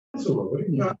Boker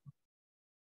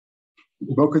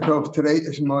Tov,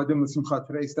 today's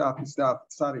Daf is Daf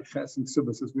Tzadik Chesem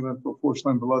Ksubas, as we learned before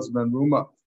Shlem Belaz Ben Ruma.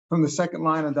 From the second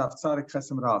line on Daf Tzadik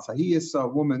Chesem Ras. He is a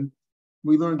woman.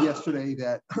 We learned yesterday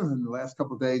that in the last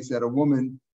couple of days that a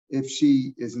woman, if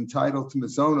she is entitled to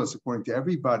mazonos, according to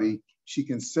everybody, she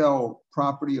can sell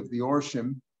property of the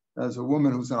Orshim. As a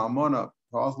woman who's an almana,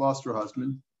 lost her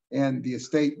husband, and the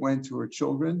estate went to her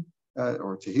children,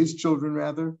 or to his children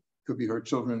rather. Could be her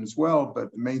children as well,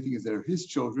 but the main thing is they're his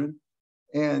children.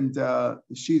 And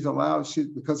she's allowed,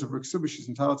 because of her ksuba, she's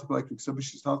entitled to collect ksuba,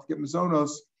 she's entitled to get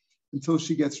mazonos until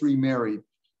she gets remarried.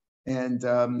 And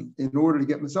in order to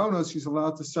get mazonos, she's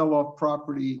allowed to sell off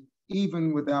property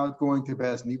even without going to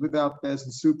Bezdin, even without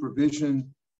Bezdin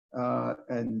supervision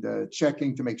and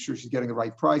checking to make sure she's getting the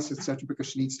right price, etc., because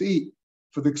she needs to eat.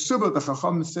 For the ksuba, the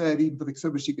Chacham said, even for the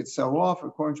ksuba, she could sell off.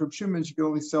 According to Rav Shimon, she could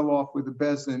only sell off with the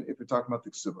Bezdin if you're talking about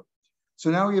the ksuba.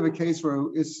 So now we have a case where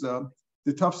it's the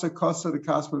tafsa kasa, the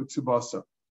kaspa of ksubasa.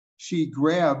 She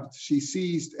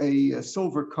seized a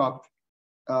silver cup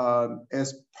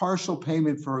as partial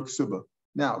payment for her ksuba.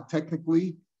 Now,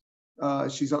 technically,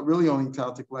 she's not really only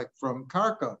entitled to collect from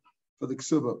karka for the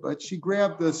ksuba, but she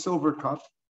grabbed the silver cup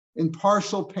in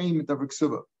partial payment of her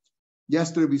ksuba.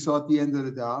 Yesterday, we saw at the end of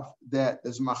the daf that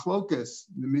there's machlokas,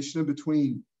 the Mishnah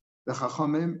between the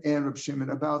Chachamim and Rav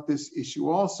Shimon about this issue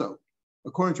also.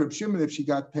 According to Rav Shimon, if she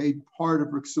got paid part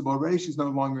of her ksuba already, she's no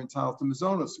longer entitled to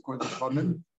mazonos. According to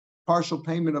Chachamim, partial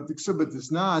payment of the ksuba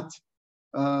does not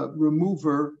remove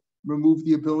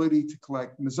the ability to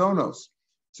collect mazonos.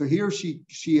 So here she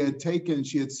had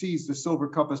seized the silver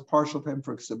cup as partial payment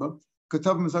for ksuba.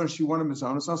 Ketav mazonos, she wanted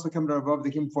mazonos. Also came to Rav,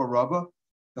 they came for Rabbah.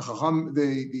 The Chacham,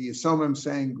 the Yisomim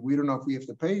saying, we don't know if we have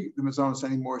to pay the mazonos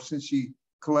anymore since she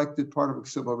collected part of her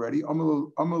ksuba already.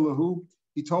 Amalahu,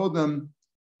 he told them,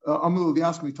 he told the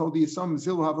Yisomim,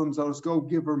 Zilu have mazonos, go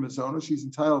give her mazonos. She's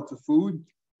entitled to food.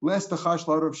 Lest the Chash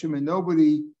la Rav Shimon,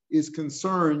 nobody is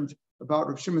concerned about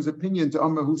Rav Shimon's opinion to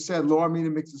Amma, who said, Lo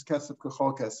Amina mixes kesef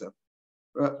kachol kesef.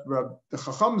 The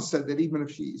Chacham said that even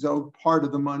if she's owed part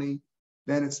of the money,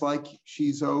 then it's like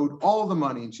she's owed all the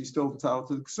money and she's still entitled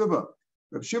to the ksuba.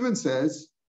 Rav Shimon says,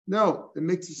 no, the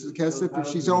mixes is kesef if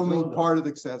she's only part of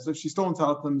the kesef. She's still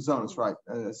entitled to the mazonos, right?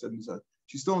 I said mazonos.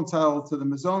 She's still entitled to the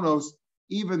mazonos,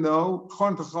 even though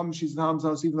she's entitled to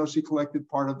mazonos, even though she collected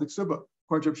part of the ksuba.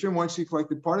 According to Rav Shimon, once she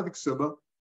collected part of the ksuba,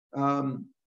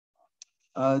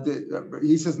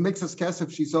 he says mixes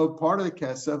kesef. She's owed part of the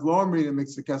kesef. Lo amrina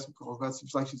mixes kesef.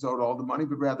 It's like she's owed all the money,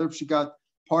 but rather if she got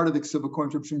part of the ksuba,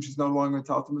 according to Rav Shimon, she's no longer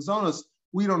entitled to mazonos.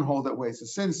 We don't hold that way. So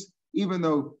since even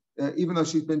though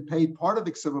she's been paid part of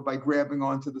the ksuba by grabbing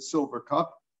onto the silver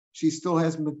cup, she still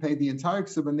hasn't been paid the entire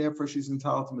ksuba, and therefore she's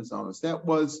entitled to mazonos. That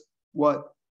was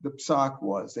what the psak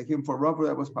was. They came for Rabbah,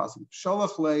 that was possible.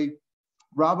 Shalach le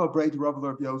Rabbah braid Rabbah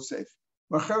Rav Yosef.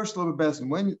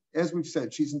 When, as we've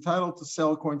said, she's entitled to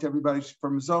sell according to everybody for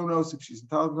mazonos. If she's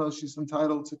entitled to, she's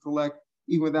entitled to collect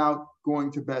even without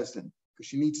going to Bezdin because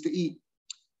she needs to eat.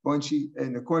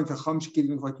 And according to Chum, she can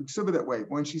even collect ksuba that way.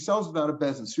 When she sells without a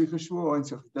Bezdin,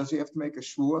 does she have to make a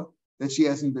shvua that she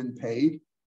hasn't been paid?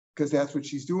 Because that's what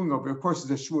she's doing over. Of course, it's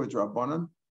a shvua drabanan.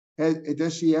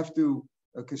 Does she have to?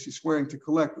 Because she's swearing to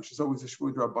collect, which is always a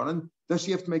shvua drabanan. Does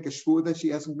she have to make a shvua that she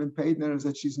hasn't been paid? And then is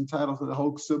that she's entitled to the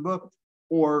whole ksuba,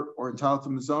 or entitled to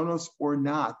mazonos, or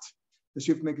not? Does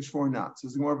she have to make a shvua or not? So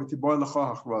it's more of a tiboy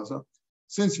lacha hachraza.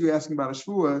 Since you're asking about a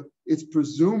shvua, it's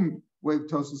presumed, way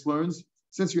Tosfos learns,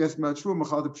 since you're asking about shvua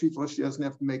machal pshitla, she doesn't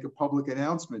have to make a public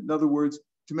announcement. In other words,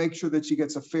 to make sure that she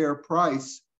gets a fair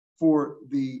price for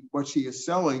what she is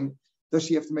selling, does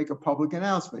she have to make a public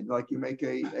announcement? Like you make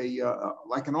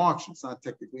like an auction. It's not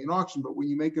technically an auction, but when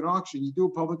you make an auction, you do a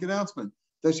public announcement.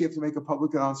 Does she have to make a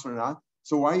public announcement or not?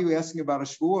 So why are you asking about a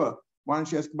shvua? Why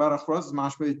don't you ask about achraz?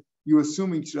 Mashma, you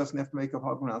assuming she doesn't have to make a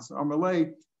public announcement.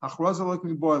 Amalei achraz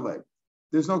alekmi boile.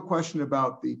 There's no question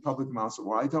about the public announcement.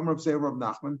 Why?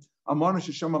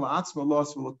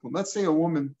 Let's say a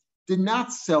woman did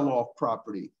not sell off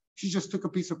property. She just took a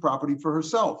piece of property for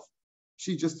herself.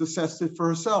 She just assessed it for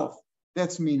herself.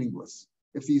 That's meaningless.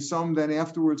 If the Yisom then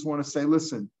afterwards want to say,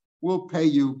 listen, we'll pay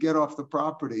you, get off the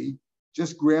property,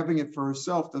 just grabbing it for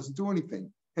herself doesn't do anything.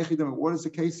 What is the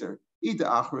case there?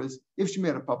 If she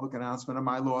made a public announcement on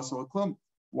my loss or a clump,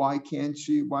 why can't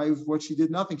she? What she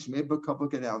did nothing. She made a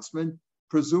public announcement.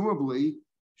 Presumably,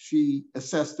 she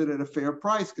assessed it at a fair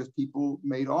price because people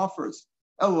made offers.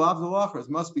 It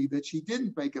must be that she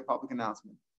didn't make a public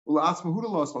announcement.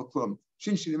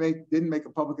 Since she didn't make a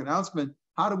public announcement,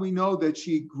 how do we know that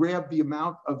she grabbed the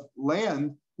amount of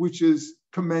land which is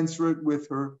commensurate with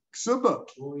her ksuba?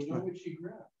 Well, we know what she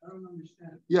grabbed. I don't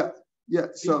understand. Yeah. Yeah,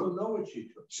 so people know what she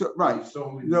took. So, right,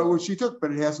 know what she took,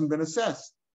 but it hasn't been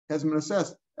assessed.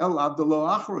 El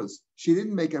Abdullah Achras. She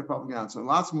didn't make it a public announcement.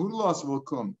 Lots of loss will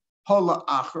come. Hala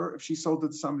Acher, if she sold it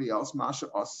to somebody else, Masha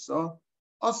Asa.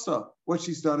 What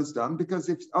she's done is done, because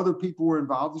if other people were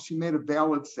involved, if she made a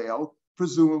valid sale,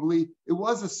 presumably it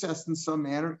was assessed in some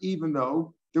manner, even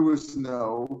though there was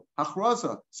no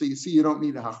hachraza. So you see, you don't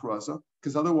need a hachraza,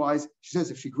 because otherwise, she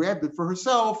says, if she grabbed it for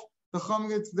herself, someone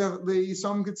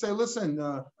could say, listen,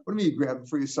 what do you mean you grabbed it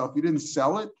for yourself? You didn't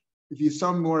sell it. If you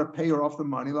someone want to pay her off the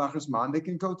money, lachasman, they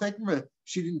can go take it.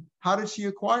 She didn't. How did she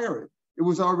acquire it? It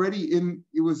was already in.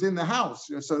 It was in the house,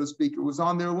 so to speak. It was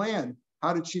on their land.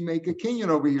 How did she make a kinyan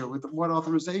over here? With what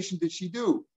authorization did she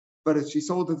do? But if she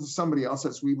sold it to somebody else,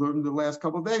 as we learned the last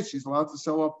couple of days, she's allowed to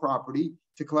sell up property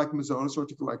to collect mazonos or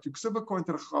to collect ksub according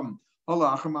to the chum.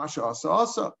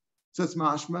 So it's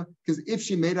mashma, because if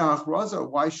she made a hachraza,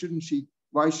 why shouldn't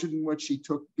what she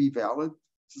took be valid?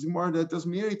 Says Gemara, that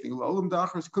doesn't mean anything. L'olam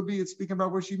dachras could be it's speaking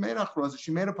about where she made a hachraza.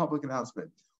 She made a public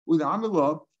announcement. With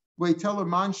Amilah, wait, tell her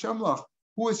man shamlach,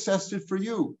 who assessed it for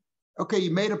you? Okay,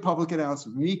 you made a public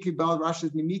announcement. Mimiki bal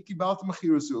Rasha's mimiki bal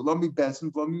tamachirazu. Lo mi bezin,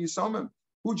 lo mi yisomim.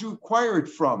 Who'd you acquire it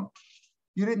from?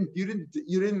 You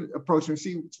didn't approach him.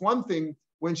 See, it's one thing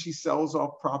when she sells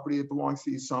off property that belongs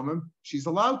to Yisomim, she's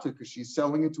allowed to, because she's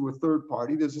selling it to a third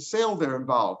party. There's a sale there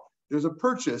involved. There's a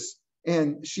purchase,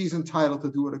 and she's entitled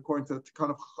to do it according to the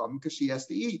kind of chum, because she has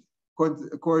to eat.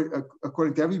 According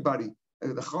to everybody,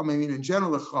 the chum, I mean in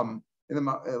general, the chum.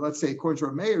 Let's say according to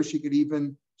Rav Meir, she can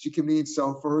even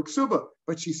sell for her ksuba,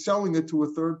 but she's selling it to a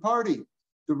third party.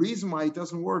 The reason why it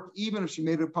doesn't work, even if she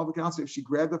made it a public announcement, if she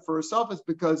grabbed it for herself, is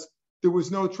because there was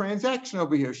no transaction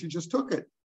over here. She just took it.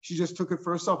 She just took it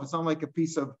for herself. It's not like a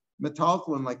piece of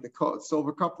metaltalin, like the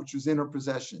silver cup, which was in her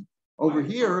possession. Over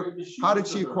here, how did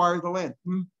she acquire the land?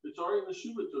 It's already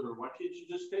Meshuva to her. Why can't she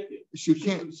just take it? She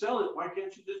can't sell it. Why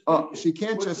can't she just take it? She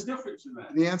can't. What's the difference in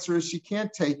that? The answer is she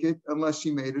can't take it unless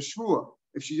she made a shvua.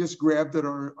 If she just grabbed it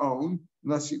on her own,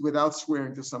 without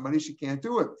swearing to somebody, she can't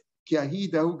do it. Like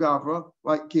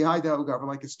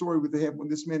a story with the when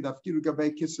this man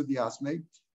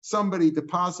somebody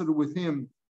deposited with him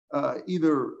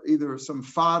either some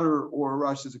fodder or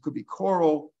rushes. It could be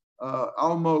coral,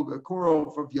 almog, a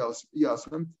coral from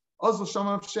Yasmin.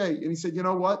 And he said, you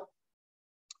know what?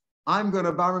 I'm going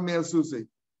to bar me'el zuzi.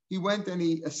 He went and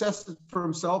he assessed it for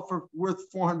himself for worth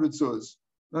 400 zuz.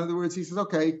 In other words, he says,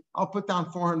 okay, I'll put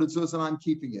down 400 zuz and I'm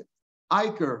keeping it.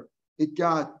 Iker,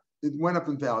 it went up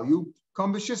in value.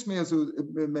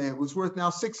 It was worth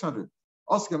now 600.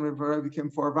 Also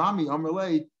became for Avami,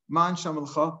 Amrlei, Man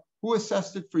Shamalcha, who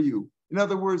assessed it for you? In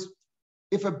other words,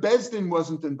 if a Bezdin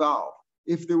wasn't involved,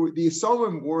 if the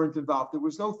Yisomim weren't involved, there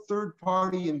was no third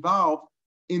party involved,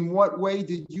 in what way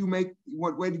did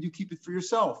you keep it for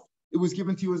yourself? It was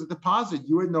given to you as a deposit.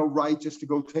 You had no right just to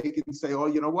go take it and say, oh,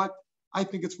 you know what? I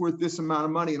think it's worth this amount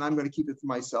of money and I'm going to keep it for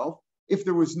myself. If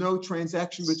there was no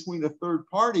transaction between a third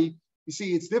party, you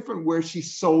see, it's different where she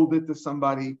sold it to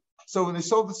somebody. So when they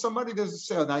sold it to somebody, there's a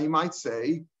sale. Now you might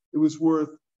say it was worth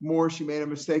more. She made a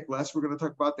mistake less. We're going to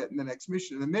talk about that in the next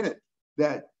mission in a minute.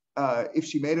 That if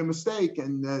she made a mistake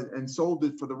and sold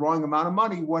it for the wrong amount of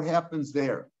money, what happens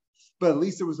there? But at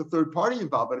least there was a third party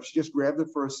involved. But if she just grabbed it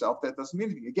for herself, that doesn't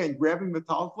mean anything. Again, grabbing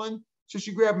metalflin, so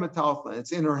she grabbed metalflin.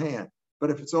 It's in her hand.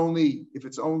 But if it's only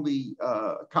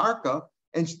karka,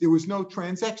 and there was no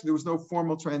transaction, there was no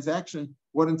formal transaction,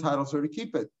 what entitles her to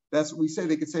keep it? That's what we say.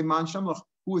 They could say, Man Shamlach,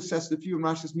 who assessed it for you?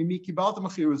 Mashas Mimiki Balta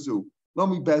Machirazu. Lo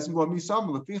mi bezim, lo mi sam,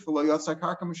 leficha, lo yatsa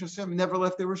karka mishasim, never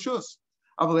left their rishus.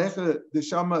 Avalecha, the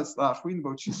Shama Slachrin,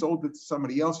 but she sold it to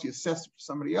somebody else, she assessed it for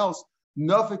somebody else.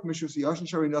 Nafik mishus yashin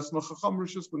shari nas machacham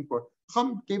rishus b'nkor.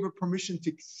 Chum gave her permission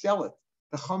to sell it.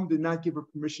 The Chum did not give her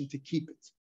permission to keep it.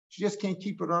 She just can't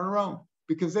keep it on her own,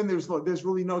 because then there's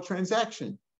really no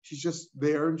transaction. She's just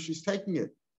there and she's taking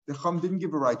it. The Chum didn't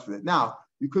give a right for that. Now,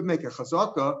 you could make a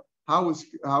chazaka. How is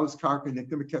karka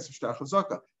nikdem kesef shtar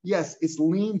chazaka? Yes, it's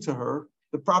lien to her.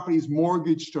 The property is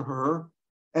mortgaged to her.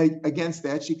 Against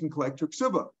that, she can collect her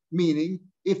ksuba. Meaning,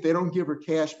 if they don't give her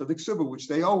cash for the ksuba, which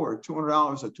they owe her,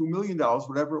 $200 or $2 million,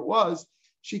 whatever it was,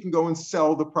 she can go and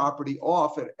sell the property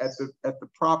off at the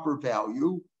proper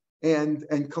value and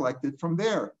collect it from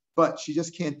there. But she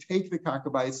just can't take the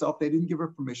karka by itself. They didn't give her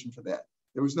permission for that.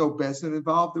 There was no bezin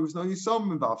involved. There was no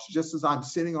yisomim involved. She just says, I'm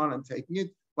sitting on it, I'm taking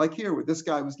it. Like here, where this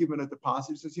guy was given a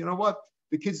deposit, he says, you know what?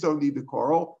 The kids don't need the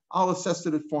coral. I'll assess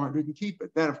it at 400 and keep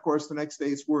it. Then, of course, the next day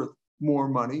it's worth more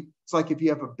money. It's like if you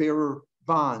have a bearer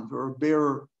bond or a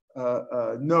bearer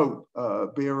note,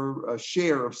 bearer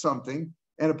share of something,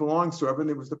 and it belongs to her, and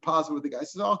there was a deposit with the guy. He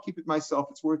says, I'll keep it myself.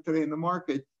 It's worth today in the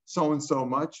market so and so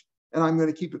much. and I'm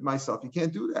going to keep it myself. You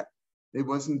can't do that. It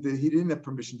wasn't that he didn't have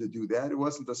permission to do that. It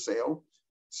wasn't a sale.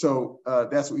 So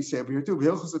that's what we say over here too. The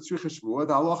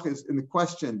halacha is in the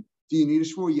question, do you need a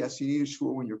shvur? Yes, you need a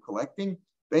shvur when you're collecting.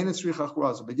 But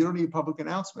you don't need a public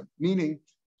announcement. Meaning,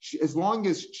 as long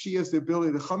as she has the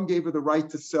ability, the Chum gave her the right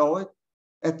to sell it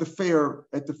at the fair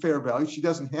value. She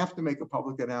doesn't have to make a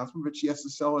public announcement, but she has to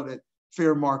sell it at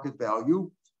fair market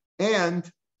value. And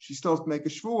she still has to make a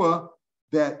shvua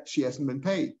that she hasn't been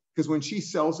paid. Because when she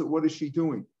sells it, what is she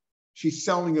doing? She's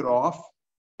selling it off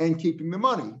and keeping the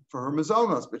money for her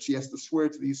mazonos, but she has to swear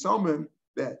to the Yisomim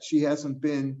that she hasn't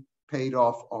been paid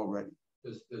off already.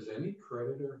 Does any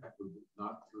creditor have to,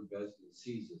 not through Bezdin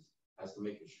seizes, has to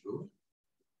make a shvur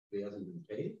if he hasn't been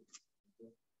paid?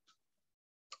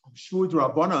 Shvur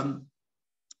Rabbanan,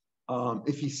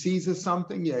 if he seizes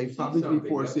something, yeah, he probably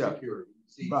reports, yeah.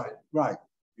 Right.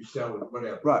 You sell it,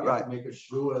 whatever. Right. Make a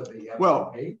shvur that you have to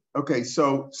pay. Okay,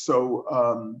 so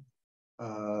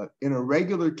in a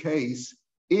regular case,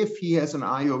 if he has an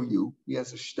IOU, he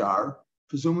has a shtar,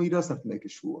 presumably he doesn't have to make a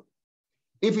shvur.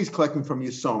 If he's collecting from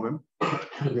Yisomim,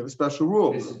 we have a special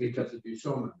rule. This is because of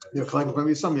Yisomim. You're collecting from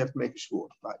Yisomim, you have to make a shvur,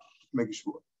 right? Make a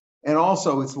shvur. And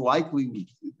also, it's likely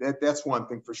that's one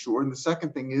thing for sure. And the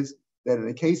second thing is that in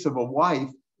the case of a wife,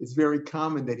 it's very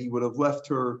common that he would have left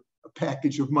her a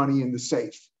package of money in the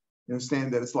safe. You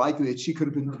understand that it's likely that she could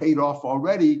have been paid off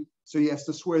already, so he has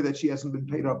to swear that she hasn't been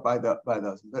paid off by the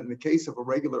husband. But in the case of a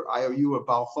regular IOU, a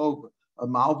Balchov, a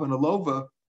Malvin, a Lova,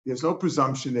 there's no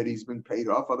presumption that he's been paid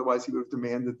off. Otherwise, he would have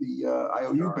demanded the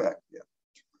IOU back. Yeah.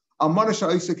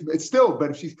 It's still,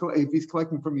 but if he's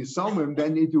collecting from Yisomim,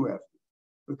 then you do have to.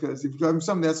 Because if you have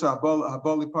some, that's a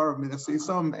habali par of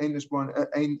minasisam,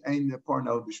 ain't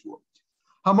parnel b'shvur.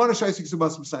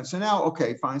 So now,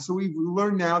 okay, fine. So we've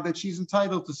learned now that she's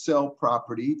entitled to sell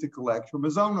property to collect her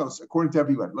mazonos, according to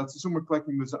everyone. Let's assume we're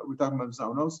talking about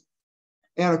mazonos.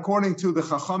 And according to the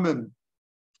Chachamim,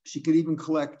 she could even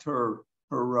collect her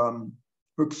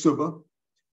ksuba.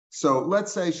 So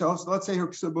let's say her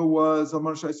ksuba was,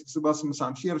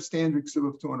 she had a standard ksuba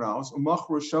of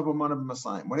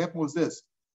 $200. What happened was this.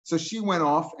 So she went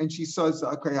off and she says,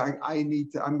 okay,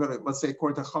 let's say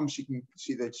according to Chum, she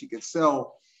could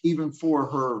sell even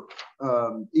for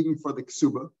the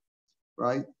ksuba,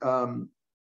 right?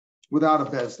 Without a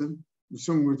bezdin.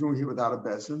 Assuming we're doing here without a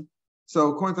bezdin.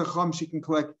 So according to Chum, she can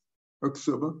collect her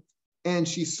ksuba. And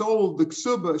she sold the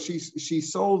ksuba, she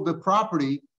sold the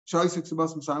property.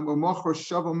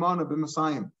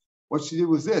 What she did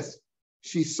was this.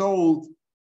 She sold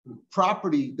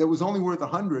property that was only worth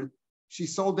 100. She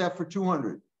sold that for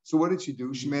 200. So what did she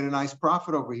do? She made a nice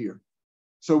profit over here.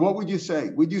 So what would you say?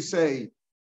 Would you say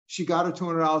she got her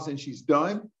 $200 and she's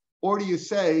done? Or do you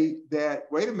say that,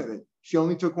 wait a minute, she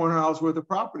only took $100 worth of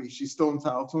property. She's still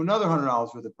entitled to another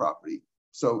 $100 worth of property.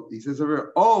 So he says over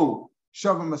here,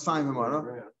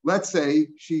 let's say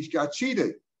she got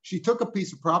cheated. She took a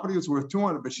piece of property that was worth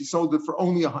 200, but she sold it for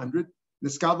only 100.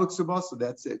 So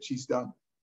that's it. She's done.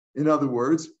 In other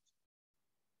words,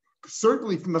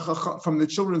 certainly from the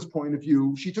children's point of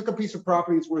view, she took a piece of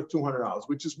property that's worth $200,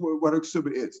 which is what her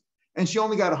ksuba is, and she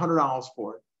only got $100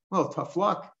 for it. Well, tough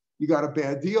luck. You got a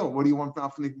bad deal. What do you want?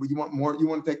 You want more? You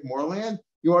want to take more land?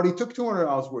 You already took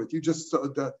 $200 worth. You just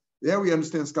there we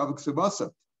understand skavuk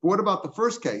subasa. But what about the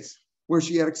first case where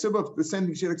she had a ksuba, the same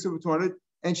thing? She had a ksuba 200,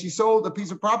 and she sold a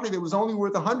piece of property that was only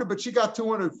worth 100, but she got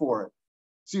 200 for it.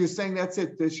 So you're saying that's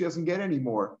it, that she doesn't get any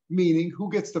more. Meaning,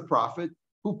 who gets the profit?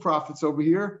 Who profits over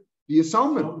here? The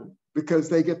Yisomim, because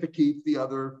they get to keep the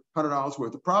other $100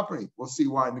 worth of property. We'll see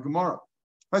why in the Gemara.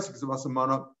 Let's say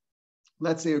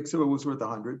her ksuba was worth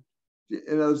 100.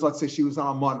 In other words, let's say she was an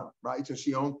almana, right? So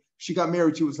she got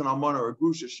married, she was an almana or a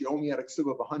grusha. She only had a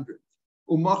ksuba of 100.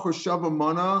 Umachor shava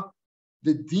mana,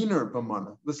 the dinar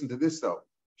b'mana. Listen to this though.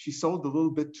 She sold a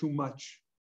little bit too much.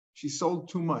 She sold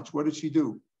too much. What did she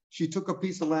do? She took a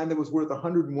piece of land that was worth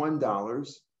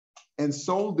 $101 and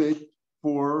sold it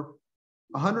for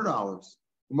 $100.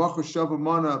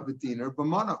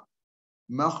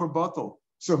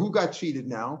 So who got cheated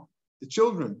now? The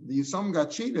children. The Yisam got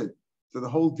cheated. So the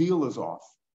whole deal is off.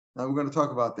 Now we're going to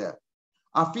talk about that.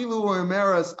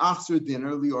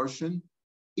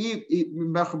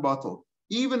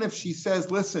 Even if she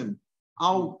says, listen,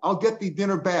 I'll get the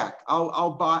dinner back.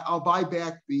 I'll buy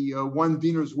back the 1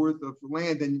 dinar's worth of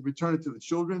land and return it to the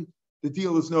children. The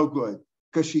deal is no good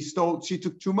because she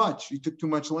took too much. She took too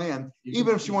much land.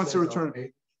 Even if she wants to return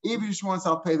it, even if she wants,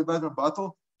 I'll pay the bedroom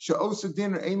bottle.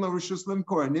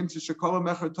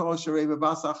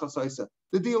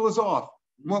 The deal is off.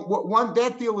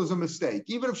 That deal is a mistake.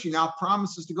 Even if she now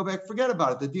promises to go back, forget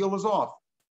about it. The deal is off.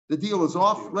 The deal is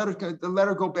off. Let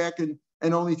her go back and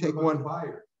only take one.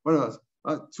 Buyer. What else?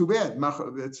 Too bad.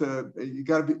 It's you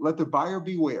got to let the buyer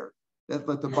beware. Let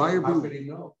the buyer be. How could he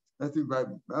know?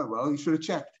 Well, you should have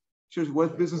checked.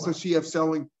 What business does she have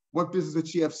selling? What business does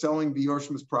she have selling the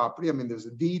Yorshim's property? I mean, there's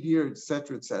a deed here,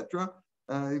 etc., etc.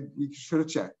 You should have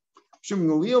checked.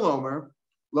 Shmuel Omer,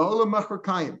 La'olam Machar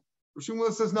Kayim.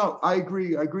 Shmuel says, no, I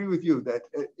agree with you that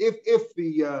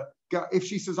if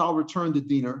she says I'll return the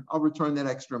dinar, I'll return that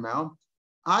extra amount.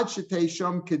 Ad shetei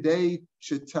sham kedei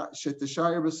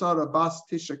shetashayir b'sara bas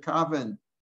tishakaven.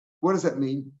 What does that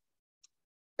mean?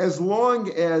 As long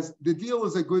as the deal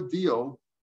is a good deal,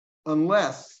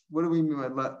 unless, what do we mean by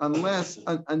that? Unless,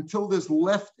 until there's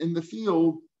left in the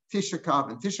field,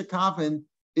 tishakaven. Tishakaven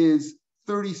is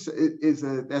 30,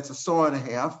 that's a saw and a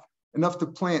half, enough to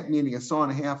plant, meaning a saw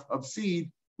and a half of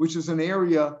seed, which is an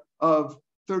area of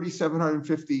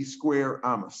 3,750 square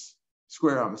amos.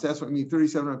 That's what I mean,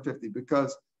 3,750,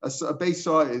 because a base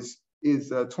saw is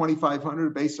 2,500, a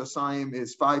base asayim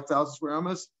is 5,000 square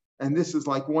amos, and this is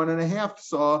like 1.5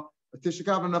 saw, a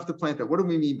tishakav enough to plant that. What do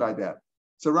we mean by that?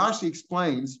 So Rashi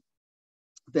explains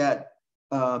that,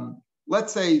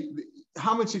 let's say,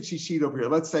 how much did she cheat over here?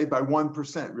 Let's say by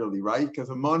 1%, really, right? Because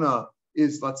a mana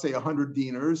is, let's say, 100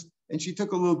 dinars, and she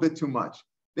took a little bit too much.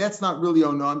 That's not really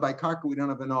onan. By karka, we don't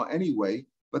have onan anyway.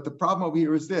 But the problem over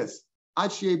here is this: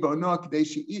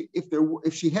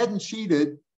 if she hadn't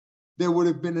cheated, there would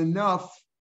have been enough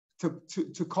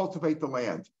to cultivate the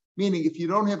land. Meaning, if you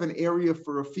don't have an area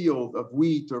for a field of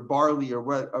wheat or barley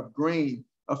or of grain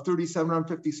of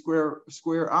 3,750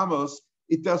 square amos,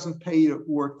 it doesn't pay to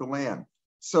work the land.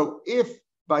 So if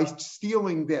by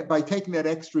stealing that, by taking that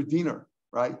extra dinar,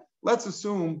 right? Let's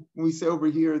assume when we say over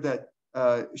here that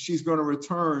she's going to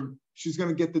return, she's going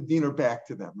to get the dinar back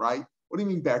to them, right? What do you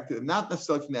mean back to them? Not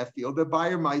necessarily from that field. The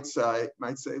buyer might say,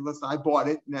 listen, I bought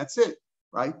it and that's it,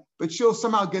 right? But she'll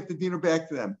somehow get the dinar back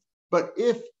to them. But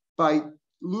if by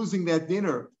losing that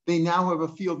dinar, they now have a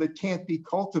field that can't be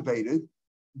cultivated,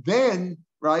 then,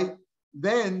 right?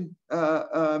 Then,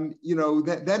 then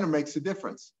it makes a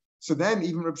difference. So then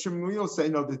even Rav Shimon will say,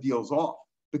 no, the deal's off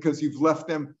because you've left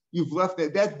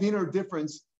that dinar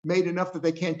difference made enough that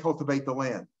they can't cultivate the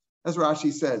land. As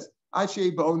Rashi says, had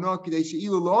she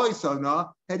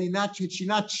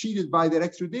not cheated by that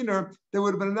extra dinar, there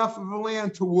would have been enough of the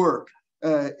land to work.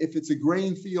 If it's a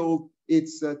grain field,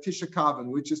 it's tishakaven,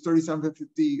 which is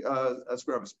 3,750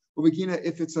 square meters.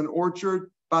 If it's an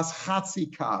orchard, bas chatzi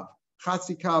kav.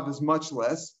 Chatzi kav is much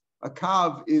less. A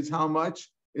kav is how much?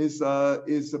 Is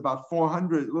about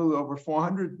 400, a little over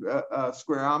 400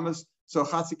 square amas. So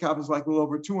chatzi kav is like a little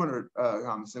over 200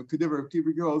 amas. So Kediver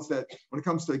goes that when it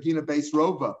comes to a Gina-based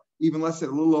rova, even less than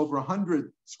a little over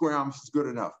 100 square amas is good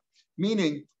enough.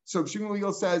 Meaning, so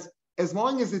Shmuel says, as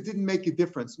long as it didn't make a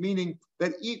difference, meaning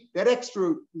that that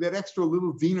extra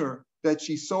little dinar that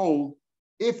she sold,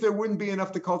 if there wouldn't be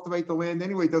enough to cultivate the land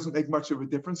anyway, it doesn't make much of a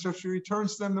difference. So if she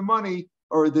returns them the money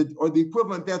or the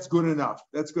equivalent, that's good enough.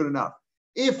 That's good enough.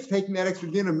 If taking that extra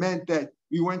dinar meant that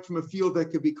we went from a field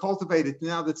that could be cultivated to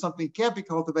now that something can't be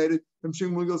cultivated, then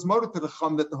Shmuel's motive to the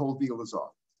chum that the whole deal is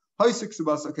off.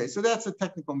 Okay, so that's a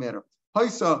technical matter.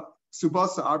 Let's say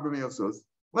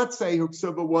her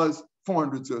ksuba was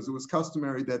 400 zuz. It was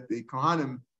customary that the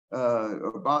Kohanim,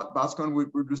 Baskon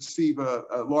would receive a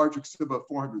larger ksuba of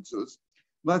 400 zuz.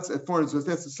 Let's at 400 zuz,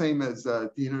 that's the same as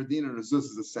dinar. Dinar and zuz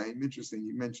is the same. Interesting,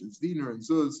 he mentions dinar and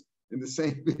zuz in the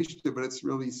same Mishnah, but it's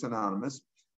really synonymous.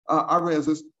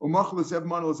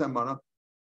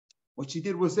 What she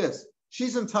did was this: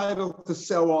 she's entitled to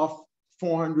sell off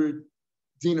 400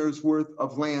 dinars worth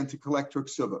of land to collect her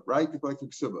ksuba, right? To collect her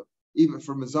ksuba, even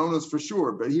for mazonos for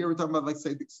sure. But here we're talking about, like,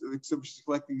 say, the ksuba, she's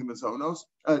collecting the mazonos,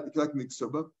 collecting the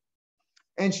ksuba,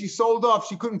 and she sold off.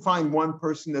 She couldn't find one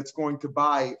person that's going to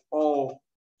buy all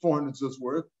 400 zuz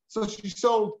worth, so she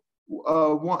sold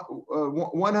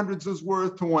 100 zuz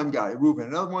worth to one guy, Reuben,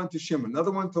 another one to Shimon,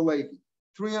 another one to Levi.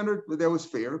 300, but that was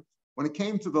fair. When it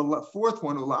came to the fourth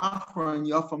one, and the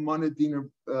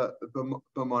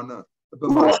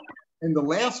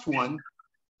last one,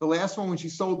 when she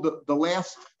sold the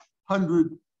last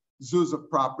 100 zuz of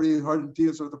property, 100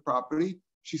 dinars worth of property,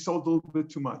 she sold a little bit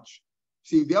too much.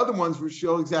 See, the other ones were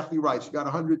still exactly right. She got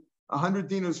 100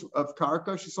 dinars of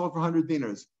karka. She sold for 100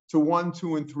 dinars to 1,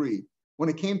 2, and 3. When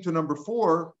it came to number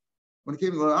 4, when it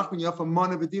came to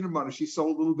the she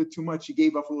sold a little bit too much. She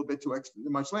gave up a little bit too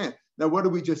much land. Now, what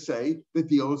did we just say? The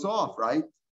deal is off, right?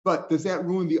 But does that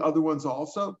ruin the other ones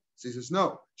also? So he says,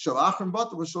 no. The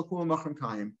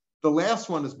last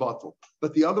one is batal,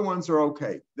 but the other ones are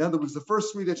okay. In other words, the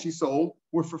first 3 that she sold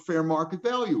were for fair market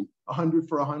value: 100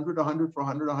 for 100, 100 for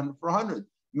 100, 100 for 100.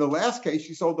 In the last case,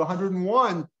 she sold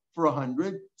 101 for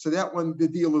 100. So that one, the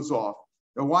deal is off.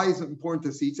 Now, why is it important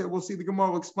to see? So we'll see the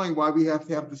Gemara will explain why we have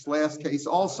to have this last case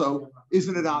also.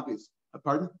 Isn't it obvious?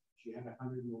 Pardon? She had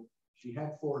 100. She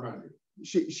had 400.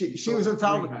 She was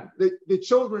entitled. The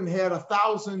children had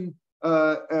 1,000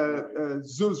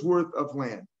 zuz worth of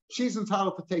land. She's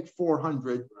entitled to take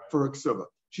 400 for her ksuba.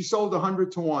 She sold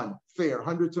 100 to one, fair,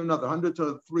 100 to another, 100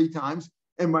 to 3 times.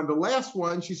 And when the last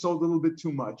one, she sold a little bit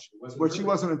too much, but she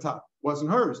wasn't entitled.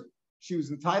 Wasn't hers. She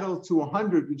was entitled to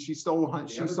 100, and she stole 100.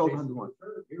 She sold 101.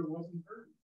 It wasn't hers.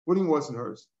 What do you mean wasn't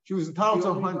hers? She was entitled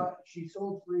to 100. She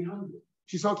sold 300.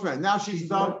 She sold 300. Now she's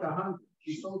entitled. 100.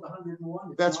 She sold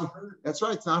 101. That's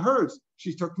right. It's not hers.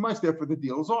 She took too much. Therefore, the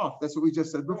deal is off. That's what we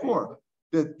just said before.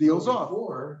 The deal's off.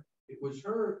 Before it was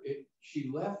her. She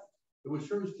left. It was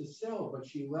hers to sell, but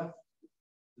she left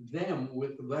them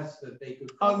with less that they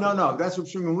could. Oh no. That's what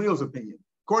Shimon Leo's opinion.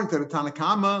 According to the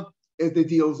Tanakama, the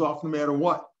deal's off no matter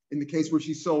what. In the case where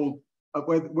she sold,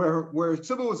 where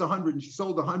Sibyl was 100 and she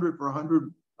sold 100 for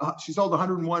 100, she sold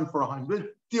 101 for 100.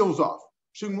 Deal's off.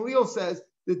 Shimon Leo says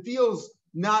the deal's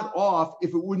not off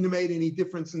if it wouldn't have made any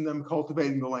difference in them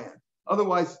cultivating the land.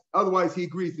 Otherwise, he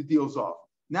agrees the deal's off.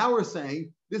 Now we're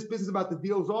saying this business about the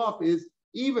deal's off is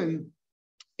even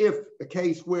if a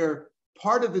case where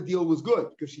part of the deal was good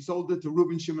because she sold it to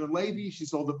Reuben, Shimon, and Levi, she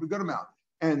sold it for a good amount.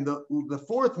 And the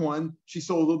fourth one, she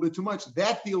sold a little bit too much.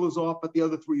 That deal is off, but the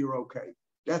other 3 are okay.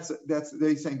 That's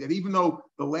they're saying that even though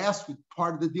the last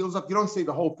part of the deal is up, you don't say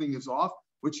the whole thing is off.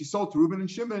 What she sold to Reuben and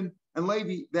Shimon and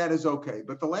Levi, that is okay.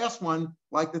 But the last one,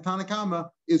 like the Tanakama,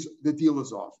 is the deal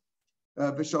is off.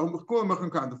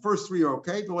 The first 3 are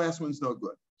okay. The last one's no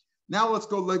good. Now let's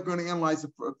go. We're going to analyze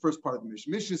the first part of the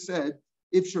Mishnah. Mishnah said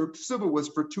if her ksuba was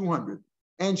for 200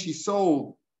 and she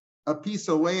sold a piece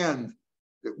of land,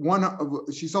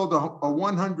 she sold a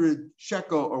 100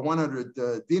 shekel or 100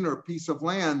 dinar piece of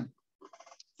land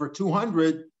for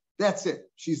 200. That's it.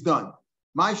 She's done.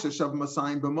 When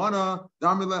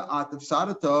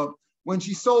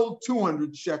she sold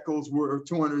 200 shekels or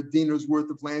 200 dinars worth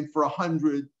of land for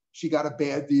 100, she got a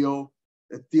bad deal.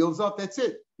 It deal's up. That's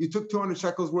it. You took 200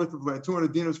 shekels worth of land,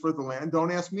 200 dinars worth of land.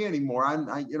 Don't ask me anymore. I'm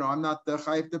not the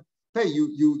chayiv to pay.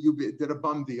 You did a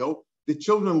bum deal. The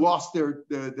children lost they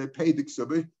paid the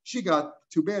ksuba. She got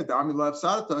too bad.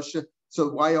 So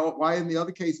why in the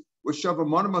other case was shava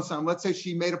monamasam? Let's say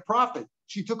she made a profit.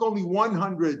 She took only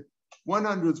 $100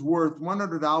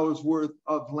 worth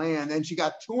of land, and she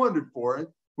got 200 for it,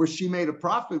 where she made a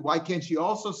profit. Why can't she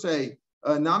also say,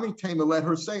 Nami Tema, let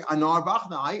her say,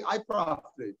 I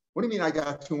profited. What do you mean I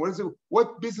got 200? What is it?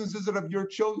 What business is it of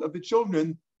the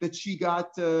children that she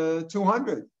got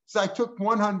 200? So I took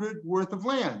 100 worth of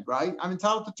land, right? I'm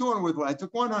entitled to 200 worth of land. I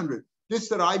took 100. This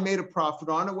that I made a profit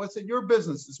on it, what's it? Your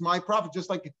business. It's my profit, just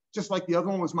like the other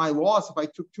one was my loss. If I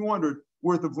took 200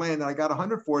 worth of land and I got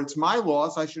 100 for it, it's my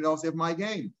loss. I should also have my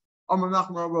gain. Over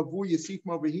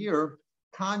here,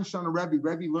 Kan Shana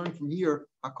Rebbe learned from here,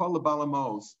 Hakol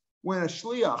Balamos. When a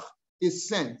shliach is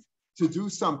sent to do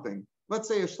something, let's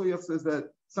say a shliach says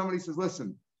that somebody says,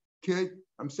 listen, kid,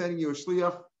 I'm sending you a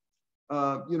shliach,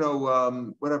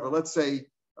 whatever, let's say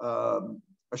a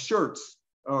shirts,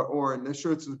 or in the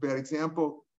shirts is a bad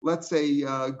example. Let's say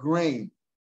grain.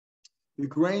 The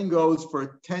grain goes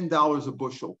for $10 a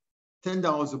bushel.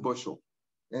 $10 a bushel.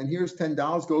 And here's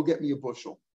 $10, go get me a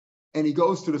bushel. And he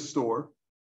goes to the store,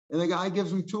 and the guy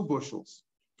gives him 2 bushels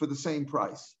for the same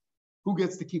price. Who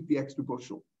gets to keep the extra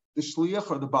bushel? The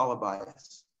shliach or the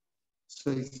balabayas?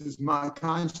 So he says, my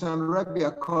kanshan Rebbe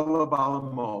akol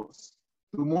balamos.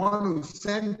 The one who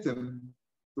sent him,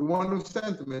 he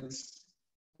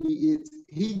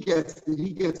gets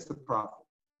the profit,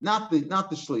 not the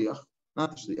shliach.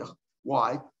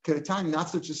 Why? Not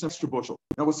such an extra bushel.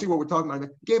 Now we'll see what we're talking about. He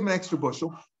gave him an extra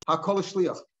bushel. Hakol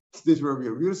shliach. This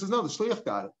Rebbe says, no, the shliach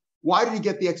got it. Why did he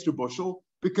get the extra bushel?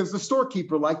 Because the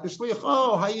storekeeper liked the shliach.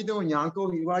 Oh, how you doing,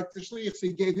 Yankel? He liked the shliach, so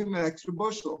he gave him an extra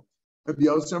bushel.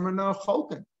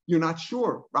 You're not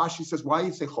sure. Rashi says, why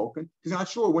you say choken? He's not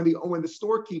sure. When the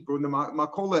storekeeper, when the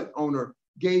makolet owner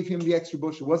gave him the extra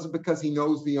bushel, was it because he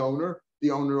knows the owner?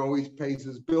 The owner always pays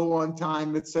his bill on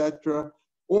time, etc.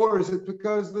 Or is it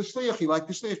because the shliach, he liked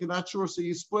the shliach, you're not sure, so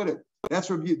you split it? That's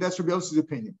Rabbi Yossi's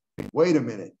opinion. Wait a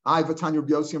minute. Rabbi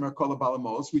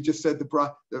Yossi, we just said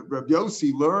that Rabbi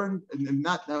Yossi learned, and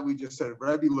not now we just said it,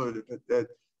 Rabbi learned it, but that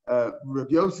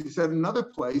Rabbi Yossi said in another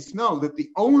place, no, that the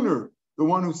owner, the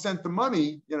one who sent the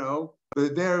money,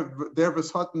 there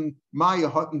was Hutton Maya,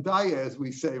 Hutton Daya, as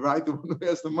we say, right? The one who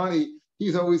has the money,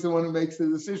 he's always the one who makes the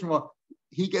decision. Well,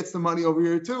 he gets the money over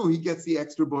here too. He gets the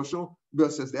extra bushel.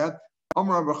 Rabbi says that.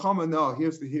 Amar Rabbi Chama, no,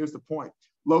 here's the point.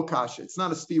 Lo kasha. It's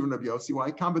not a steer of Yossi.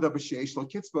 Why?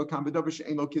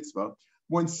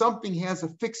 When something has a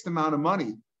fixed amount of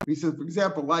money, he says, for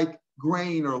example, like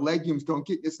grain or legumes, don't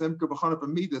get this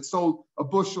meat that sold a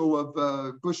bushel of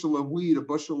wheat, a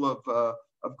bushel of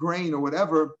grain or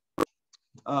whatever.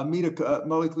 And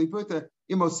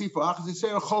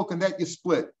that you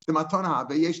split.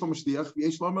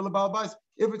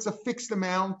 If it's a fixed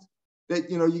amount that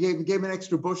you gave an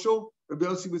extra bushel, Rabbi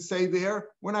Yossi would say there,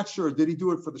 we're not sure. Did he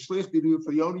do it for the shlich? Did he do it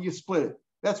for the owner? You split it.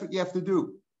 That's what you have to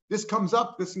do. This can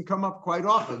come up quite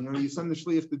often. You send the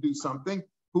shlich to do something.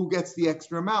 Who gets the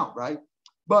extra amount, right?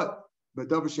 But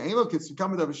let's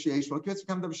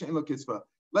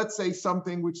say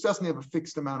something which doesn't have a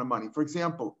fixed amount of money. For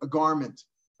example, a garment,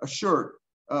 a shirt,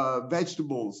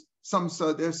 vegetables. Some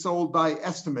they're sold by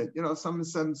estimate. Some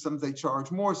they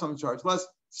charge more, some charge less.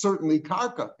 Certainly,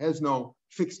 karka has no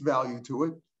fixed value to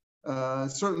it.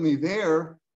 Certainly,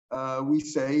 there we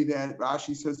say that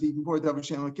Rashi says even for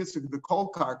the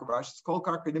kol karka. Rashi's kol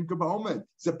karka nimka ba'omed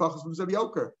zepachas from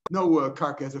yoker. No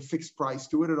karka has a fixed price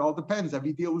to it. It all depends.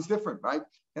 Every deal is different, right?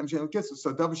 So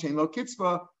davashen lo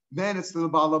kitzva, then it's the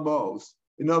balamos.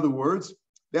 In other words,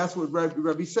 that's what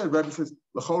Rabbi said. Rabbi says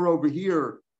l'chor over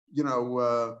here.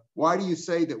 Why do you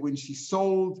say that when she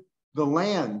sold the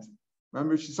land?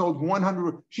 Remember, she sold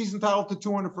 100. She's entitled to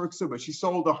 200 for a ksuba. She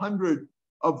sold 100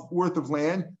 worth of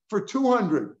land for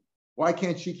 200. Why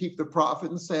can't she keep the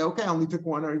profit and say, okay, I only took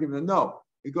 100 and give it? No,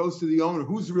 it goes to the owner.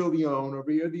 Who's really the owner over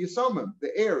here? The Yisomim,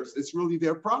 the heirs. It's really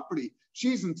their property.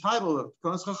 She's entitled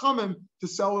to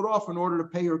sell it off in order to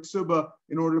pay her ksuba,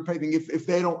 in order to pay things.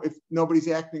 If nobody's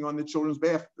acting on the children's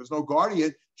behalf, there's no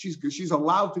guardian, she's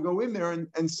allowed to go in there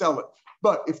and sell it.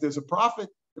 But if there's a profit,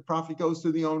 the profit goes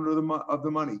to the owner of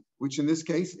the money, which in this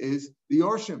case is the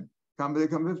Yorshim. That's the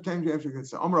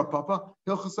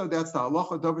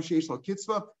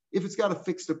halacha. If it's got a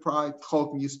fixed price,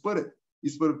 you split it. You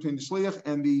split it between the shliach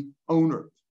and the owner.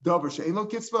 What's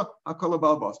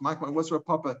Rav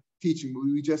Papa teaching?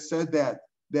 We just said that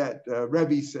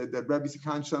Rebbe said that Rebbe's a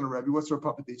kind son of Rebbe. What's Rav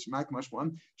Papa teaching?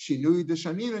 Shinui the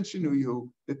shanin and shinui.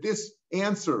 That this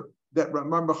answer that Rav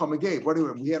Chama gave. What do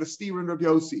we had a steer in Rabbi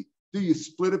Yossi. Do you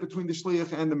split it between the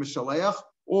shliach and the mishaleach,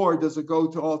 or does it go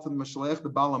to all to the mishaleach, the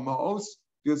balamos?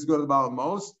 Does it go to the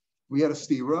balamos? We had a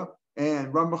stira,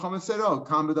 and Rav Chama said, "Oh,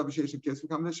 kam b'davashesh kitzvah,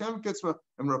 kam b'shem kitzvah."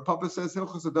 And Rav Papa says,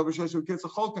 "Hilchos davashesh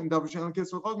kitzvah cholkan, davashem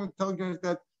kitzvah cholkan," telling you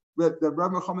that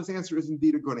Rav Chama's answer is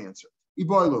indeed a good answer.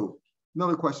 Iboilu.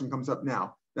 Another question comes up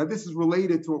now. Now this is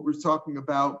related to what we're talking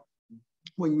about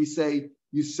when we say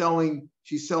she's selling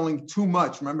too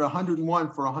much. Remember,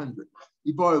 101 for 100.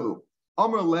 Iboilu.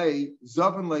 Amar lei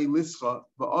zavan lei lischa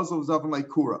va'azov zavan lei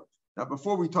kura. Now,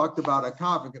 before we talked about a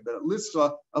kav, but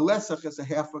lischa, a lesach is a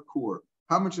half a kur.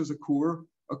 How much is a kur?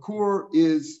 A kur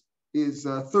is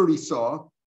 30 saw,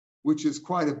 which is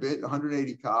quite a bit,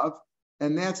 180 kav,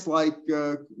 and that's like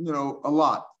a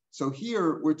lot. So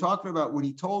here we're talking about when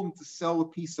he told him to sell a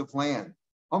piece of land.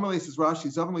 Amar lei says Rashi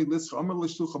zavan lei lischa amar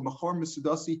lishlucha machor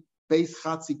misudasi beis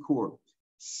chatzi kur.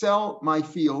 Sell my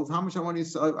field. How much I want you to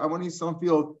sell? I want you to sell a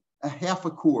field. A half a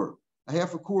kur. A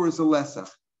half a kur is a lesach.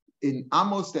 In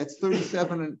Amos, that's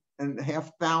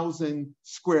 37,500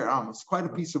 square amos, quite a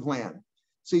piece of land.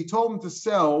 So he told him to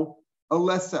sell a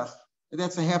lesach.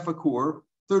 That's a half a kur.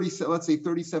 Let's say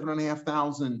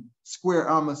 37,500 square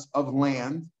amos of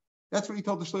land. That's what he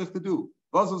told the shliach to do.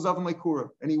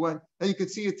 And he went. And you could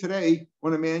see it today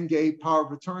when a man gave power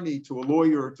of attorney to a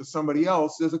lawyer or to somebody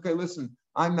else. Says, okay, listen,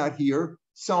 I'm not here.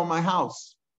 Sell my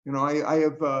house. I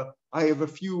have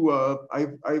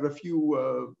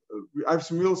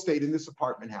some real estate in this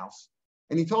apartment house,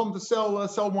 and he told him to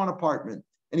sell one apartment,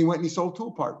 and he went and he sold 2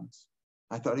 apartments.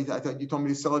 I thought you told me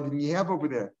to sell everything you have over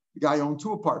there. The guy owned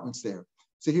 2 apartments there.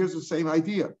 So here's the same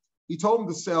idea. He told him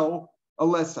to sell a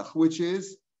lesach, which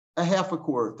is a half a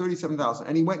kur, 37,000,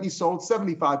 and he went and he sold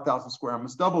 75,000 square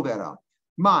amos, double that out.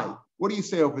 What do you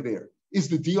say over there? Is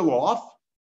the deal off,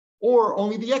 or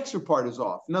only the extra part is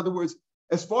off? In other words,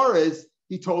 as far as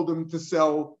he told him to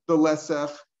sell the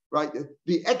lesach, right?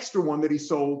 The extra one that he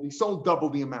sold double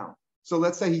the amount. So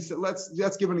let's say he said,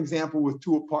 let's give an example with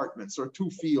 2 apartments or 2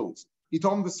 fields. He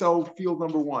told him to sell field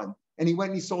number 1, and he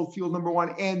went and he sold field number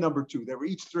 1 and number 2. They were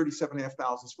each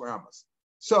 37,500 square amos.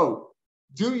 So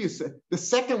do you say the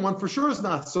second one for sure is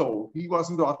not sold? He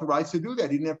wasn't authorized to do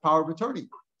that. He didn't have power of attorney.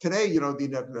 Today,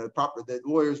 the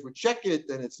lawyers would check it,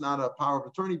 and it's not a power of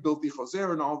attorney, built the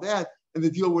choser and all that, and the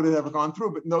deal would have never gone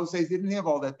through. But in those days, they didn't have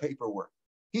all that paperwork.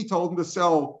 He told him to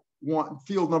sell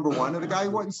field number 1, and the guy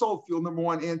went and sold field number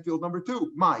 1 and field number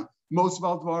 2. Most of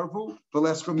Alvaravu, the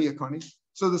less from Yakoni.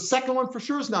 So the second one for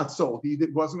sure is not sold. He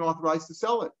wasn't authorized to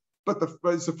sell it. but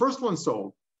it's the first one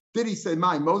sold. Did he say,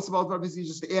 most of all, is he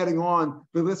just adding on,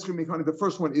 the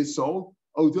first one is sold.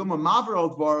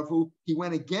 He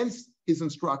went against his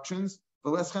instructions.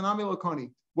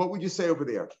 What would you say over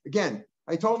there? Again,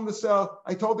 I told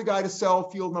the guy to sell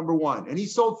field number 1, and he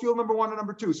sold field number 1 and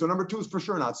number 2. So number 2 is for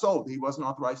sure not sold. He wasn't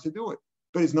authorized to do it.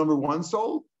 But is number 1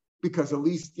 sold? Because at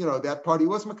least, that party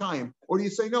was Makayim. Or do you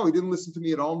say, no, he didn't listen to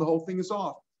me at all, and the whole thing is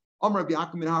off? Rabbi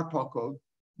Yaakov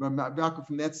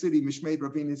from that city, Mishmeid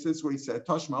Ravina, this is what he said.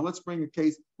 Tashma, let's bring a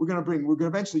case. We're going to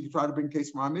eventually try to bring a case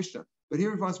from our Mishnah. But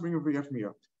here he wants to bring over here from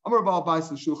here.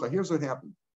 Here's what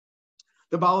happened.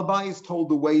 The Baal Bayis told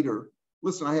the waiter,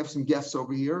 listen, I have some guests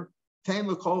over here. Here's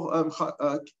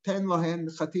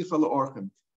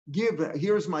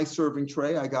my serving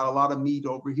tray. I got a lot of meat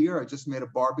over here. I just made a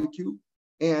barbecue.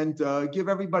 And give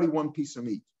everybody 1 piece of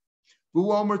meat.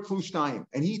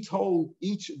 And he told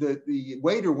the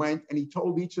waiter went and he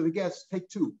told each of the guests, take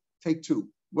 2. It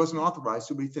wasn't authorized,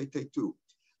 so he said, take 2.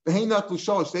 They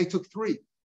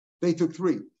took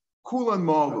 3. Kulan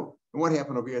Malu. And what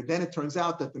happened over here? Then it turns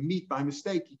out that the meat, by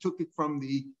mistake, he took it from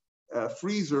the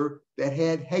freezer that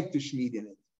had hektish meat in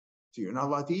it. So you're not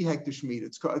allowed to eat hektish meat.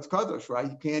 It's kadosh, right?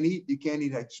 You can't eat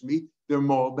hektish meat. They're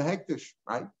mold behektish,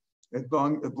 right? It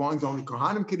belongs only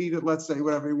Kohanim could eat it, let's say,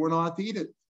 whatever. We're not allowed to eat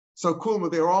it. So cool,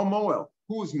 they were all Moel.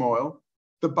 Who was Moel?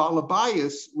 The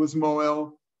Balabayas was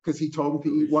Moel because he told him to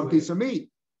eat 1 piece of meat.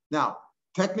 Now,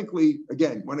 technically,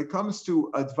 again, when it comes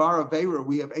to a Dvar Avera,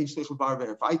 we have Ein Shlich Dvar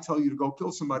Avera. If I tell you to go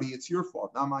kill somebody, it's your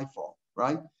fault, not my fault,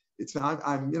 right? It's not,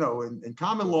 in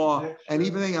common law and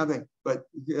even I think, but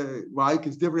why?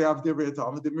 Because Divrei Av Divrei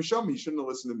Talmud Divrei Shomi, you shouldn't have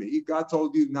listened to me. God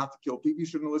told you not to kill people, you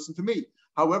shouldn't have listened to me.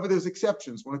 However, there's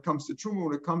exceptions when it comes to Truma,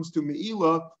 when it comes to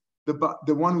Me'ilah,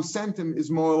 the one who sent him is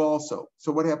Moel also.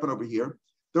 So what happened over here?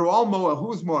 They're all Moel.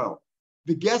 Who's Moel?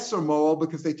 The guests are Moel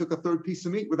because they took a 3rd piece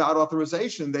of meat without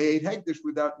authorization. They ate hektish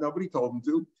without, nobody told them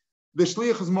to. The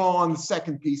shliach is Moel on the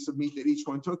 2nd piece of meat that each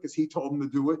one took because he told them to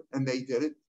do it and they did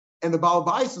it. And the Baal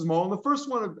Bayis is Moel on the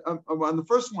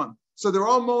first one. So they're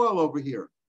all Moel over here.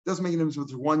 Doesn't make any difference if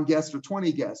it's 1 guest or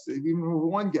 20 guests. Even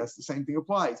with 1 guest, the same thing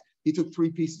applies. He took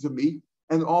 3 pieces of meat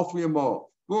and all 3 are Moel.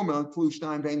 Now,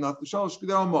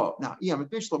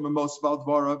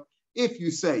 if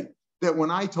you say that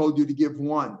when I told you to give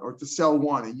 1 or to sell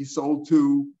 1 and you sold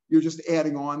 2, you're just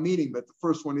adding on, meaning that the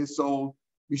first one is sold.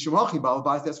 That's why the Baal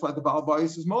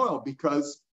Bayis is Moel,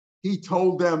 because he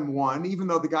told them 1, even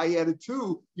though the guy added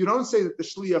 2. You don't say that the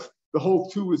shliach, the whole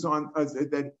 2 is on,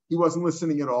 that he wasn't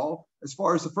listening at all. As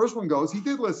far as the first one goes, he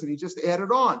did listen. He just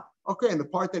added on. Okay, and the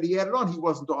part that he added on, he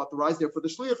wasn't authorized. Therefore, the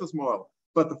shliach is Moel.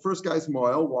 But the first guy's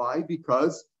Moel. Why?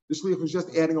 Because the shliach was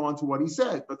just adding on to what he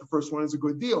said. But the first one is a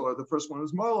good deal, or the first one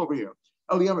is Moel over here.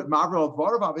 If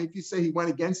you say he went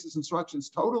against his instructions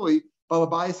totally,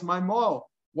 Balabayas my Moel.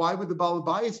 Why would the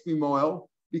Balabayas be Moel?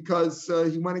 Because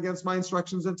he went against my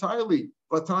instructions entirely.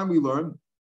 By the time we learn,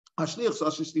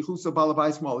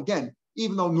 again,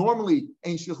 even though normally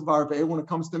when it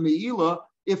comes to Me'ilah,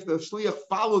 if the shliach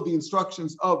followed the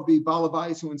instructions of the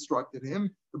Balabayas who instructed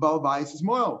him, the Balabayas is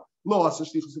Moel.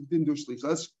 Didn't do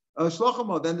shlichas.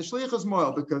 Then the shliach is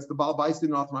Moel because the Balabayas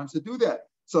didn't authorize him to do that.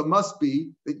 So it must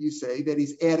be that you say that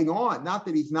he's adding on, not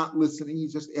that he's not listening,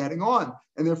 he's just adding on.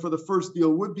 And therefore the first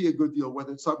deal would be a good deal,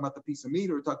 whether it's talking about the piece of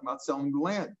meat or talking about selling the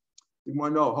land. You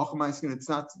want to know, it's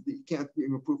not, you can't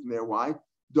give a proof from there. Why?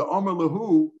 The Amar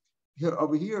Lahu,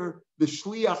 over here, the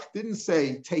shliach didn't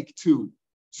say take 2.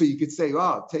 So you could say,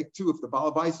 take 2. If the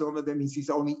Balabayas over, that means he's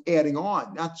only adding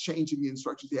on, not changing the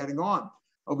instructions, adding on.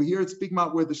 Over here, it's speaking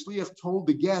about where the shliach told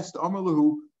the guest, Amar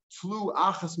Lahu, Tlu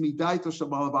achas midaito shel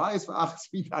Balabayis v'achas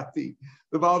midati.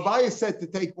 The Balabayis said to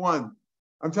take 1.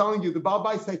 I'm telling you, the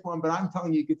Balabayis take 1, but I'm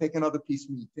telling you, you could take another piece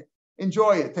of meat.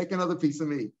 Enjoy it. Take another piece of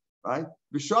meat, right?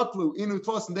 V'shaklu inu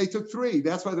tlos, and they took 3.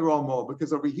 That's why they're all mold,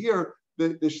 because over here,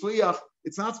 the shliach,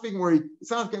 it's not speaking where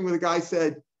the guy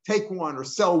said take 1 or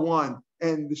sell 1,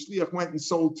 and the shliach went and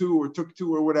sold 2 or took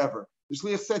 2 or whatever. The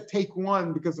shliach said take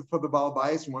 1 because for the Baal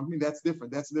Bayis one. I mean, that's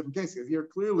different. That's a different case. Because here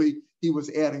clearly he was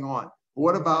adding on. But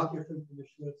what about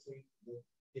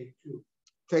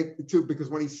take 2? Because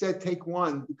when he said take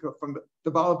 1, because from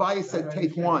the Baal Bayis said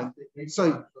take 1.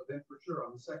 So then for sure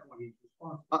on the second one he's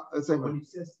responsible. When he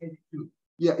says take 2,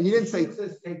 yeah, he didn't say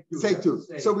take 2.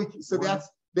 So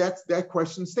that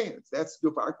question stands. That's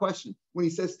our question. When he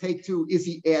says take 2, is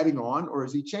he adding on or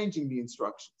is he changing the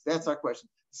instructions? That's our question.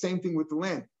 Same thing with the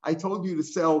land. I told you to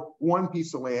sell 1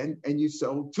 piece of land and you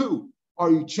sold 2.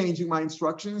 Are you changing my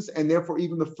instructions? And therefore,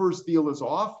 even the first deal is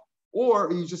off? Or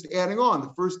are you just adding on?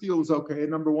 The first deal is okay.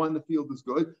 Number one, the field is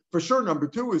good. For sure, number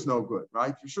two is no good,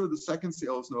 right? For sure, the second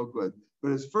sale is no good.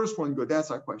 But is first one good?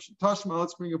 That's our question. Tashma,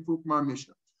 let's bring a proof from our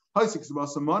Mishnah.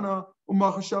 Bediner,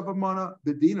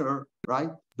 right?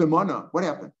 B'mana. What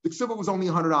happened? The ksuba was only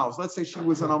 $100. Let's say she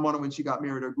was an almana when she got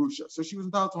married or grusha. So she was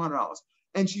entitled to $100.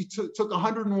 And she took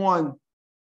 101,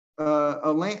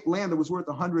 a land that was worth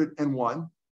 101,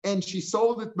 and she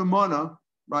sold it b'mana,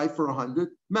 right, for 100.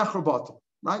 Mecher batel,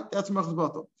 right? That's mecher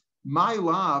batel. My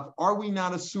love, are we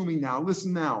not assuming now?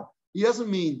 Listen now. He doesn't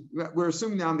mean, we're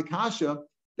assuming now in the kasha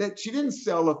that she didn't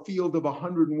sell a field of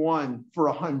 101 for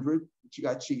 100. She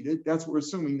got cheated. That's what we're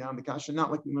assuming now in the kasha,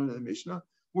 not like we learned in the Mishnah.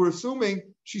 We're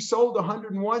assuming she sold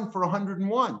 101 for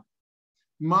 101.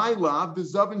 My love, the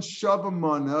zavin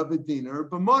shavamana the dinner,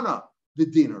 b'mana the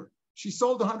dinner. She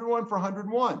sold 101 for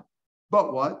 101.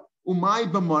 But what?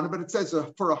 Umay b'mana, but it says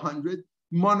for 100.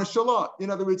 Mana shalah. In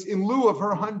other words, in lieu of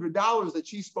her $100 that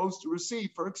she's supposed to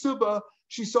receive for a ksuba,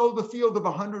 she sold the field of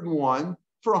 101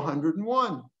 for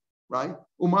 101. Right?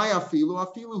 Umay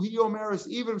afilu he omeris,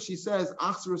 even if she says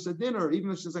achzerus a dinner,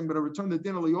 even if she says I'm going to return the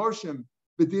dinner liyorshim,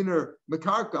 the dinner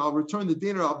mekarka, I'll return the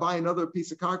dinner, I'll buy another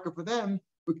piece of karka for them,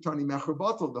 Biktani mecher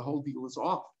batel, the whole deal is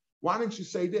off. Why don't you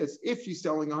say this? If she's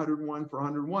selling 101 for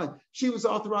 101, she was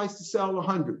authorized to sell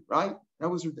 100, right? That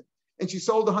was her thing. And she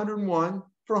sold 101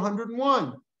 for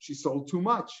 101. She sold too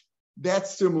much.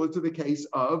 That's similar to the case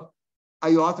of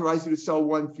I authorized you to sell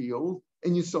one field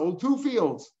and you sold two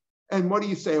fields. And what do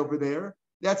you say over there?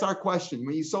 That's our question.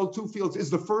 When you sold two fields, is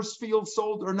the first field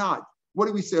sold or not? What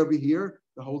do we say over here?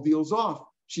 The whole deal's off.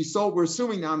 She sold, we're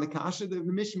assuming now in the kasha, the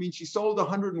mission means she sold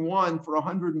 101 for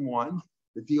 101.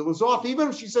 The deal is off. Even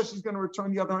if she says she's going to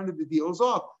return the other 100, the deal is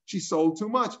off. She sold too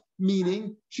much,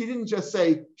 meaning she didn't just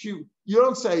say, you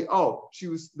don't say, oh, she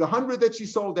was the 100 that she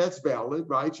sold, that's valid,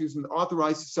 right? She was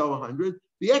authorized to sell 100.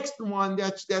 The extra one,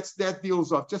 that deal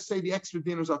is off. Just say the extra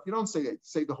dinner is off. You don't say that.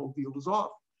 Say the whole deal is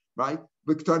off. Right?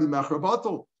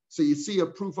 So you see a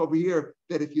proof over here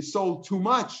that if you sold too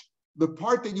much, the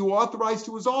part that you authorized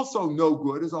to is also no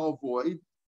good, is all void.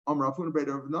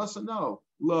 No,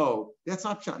 low. That's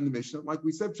not pshat in the Mishnah. Like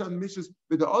we said, pshat in the Mishnah is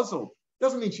with the uzl.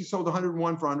 Doesn't mean she sold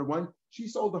 101 for 101. She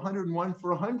sold 101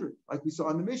 for 100, like we saw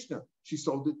in the Mishnah. She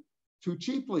sold it too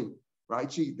cheaply,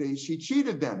 right? She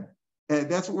cheated them. And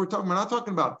that's what we're talking about. We're not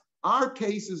talking about. Our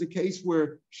case is a case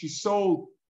where she sold,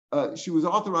 she was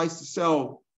authorized to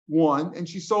sell one and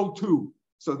she sold two.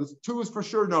 So the two is for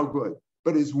sure no good.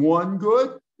 But is one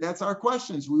good? That's our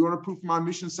questions. We want to prove from our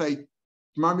mission, say,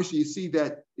 from our mission, you see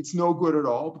that it's no good at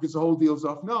all because the whole deal's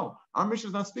off. No, our mission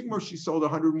is not speaking where she sold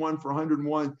 101 for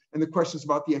 101 and the questions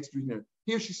about the extra dinner.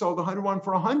 Here she sold 101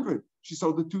 for 100. She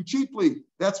sold it too cheaply.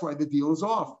 That's why the deal is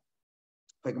off.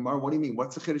 Like, Amar, what do you mean?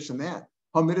 What's the chiddush in that?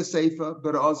 Hamid a Sefer,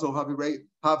 but also have a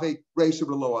ratio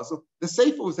below also. The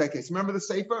Sefer was that case. Remember the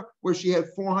Sefer where she had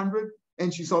 400?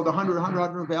 And she sold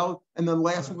 100 valid, and then the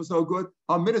last one was no good.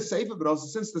 Hamid a Sefer, but also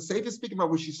since the Sefer is speaking about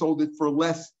where she sold it for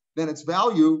less than its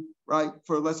value, right?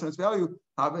 For less than its value,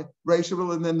 have a ratio,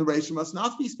 and then the ratio must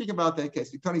not be speaking about that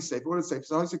case. What is Sefer?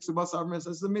 So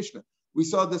says the Mishnah. We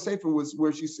saw the Sefer was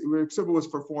where Ksuba was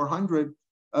for 400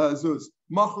 zuz.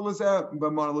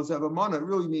 It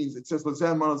really means it says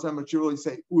lazem mana, but you really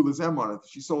say ulazem mana.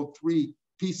 She sold 3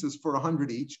 pieces for 100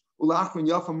 each. Ulachrin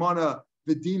yafa mana.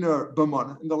 The dinar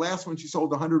b'mana. And the last one, she sold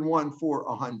 101 for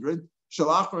 100.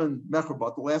 Shalachran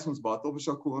mecherbat. The last one's batal.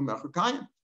 V'shalkulam mecherkayim.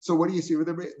 So what do you see?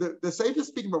 The Sefer is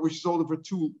speaking about where she sold it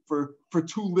for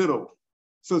too little.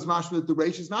 So it's mashma that the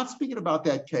Reish is not speaking about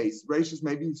that case. Reish is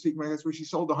maybe speaking about that's where she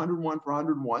sold 101 for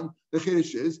 101. The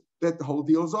chiddush is that the whole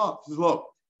deal is off. It says, look,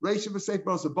 Reish and the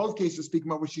Sefer also both cases speaking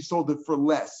about where she sold it for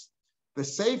less. The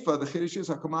Sefer, the chiddush is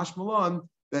hakamash malan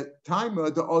that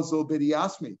taima the ozil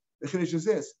b'diyasmi. The chiddush is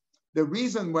this. The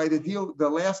reason why the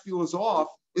last deal is off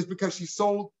is because she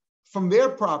sold from their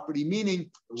property, meaning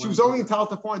she was only entitled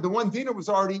to 400. The one dinar was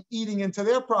already eating into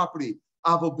their property.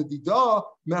 Aval b'didah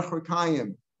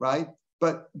mecher, right?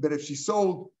 But if she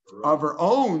sold of her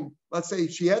own, let's say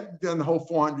she hadn't done the whole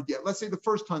 400 yet. Let's say the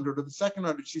first 100 or the second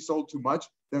 100 she sold too much,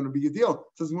 then it would be a deal.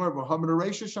 It says more about Hamid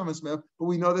Ratio, but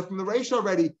we know that from the ratio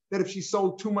already that if she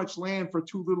sold too much land for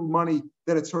too little money,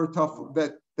 that it's her tough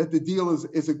that the deal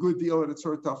is a good deal and it's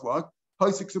her tough luck.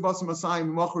 She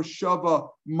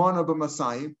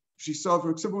saw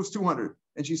for Ksuba was 200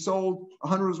 and she sold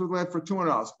 100 worth of land for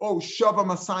 $200. Oh, Shava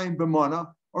Masayim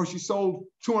b'mana, or she sold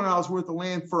 $200 worth of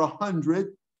land for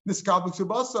 100. Niskabel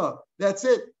Ksubasa. That's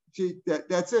it.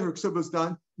 That's it. Her Ksuba's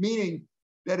done. Meaning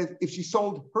that if she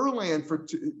sold her land for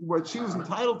what she was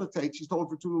entitled to take, she sold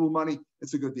for too little money.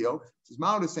 It's a good deal. It says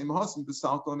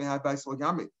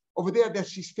Over there, that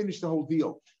she's finished the whole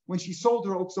deal. When she sold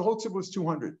her oaks, the whole tip was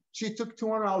 200. She took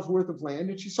 $200 worth of land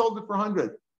and she sold it for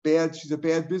 100. Bad. She's a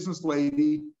bad business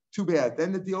lady. Too bad.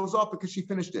 Then the deal is off because she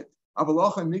finished it. But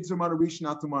over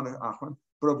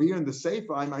here in the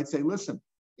Sefer, I might say, listen,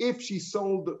 if she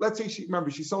sold, let's say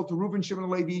she sold to Reuben, Shimon,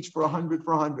 and Levi each for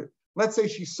 100. Let's say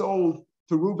she sold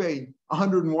to Reuben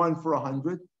 101 for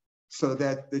 100. So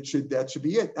that should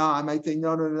be it. I might say,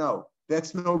 no.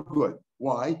 That's no good.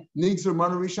 Why? Since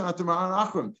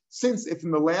if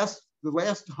in the last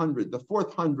 100, the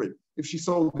fourth 100, if she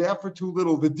sold that for too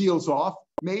little, the deal's off.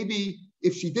 Maybe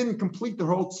if she didn't complete the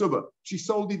whole tzubah, she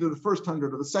sold either the first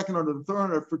 100 or the second 100 or the third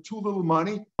 100 for too little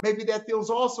money. Maybe that deal's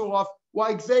also off.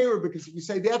 Why Xavier? Because if you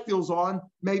say that deal's on,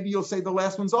 maybe you'll say the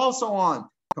last one's also on.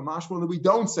 Kamashma, we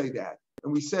don't say that.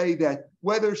 And we say that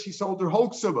whether she sold her whole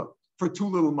tzubah for too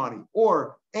little money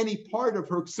or any part of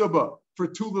her tzubah for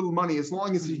too little money, as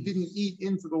long as she didn't eat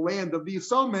into the land of the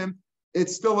Yisomim,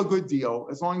 it's still a good deal,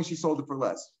 as long as she sold it for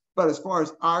less. But as far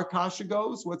as our kasha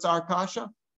goes, what's our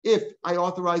kasha? If I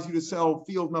authorize you to sell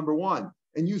field number 1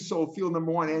 and you sold field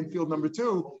number 1 and field number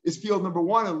 2, is field number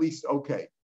 1 at least okay?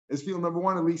 Is field number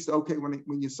 1 at least okay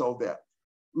when you sold that?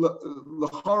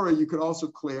 L'chara, you could also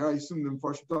clear, I assume the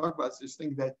first talk about this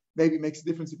thing that maybe it makes a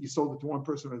difference if you sold it to one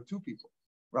person or to two people,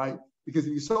 right? Because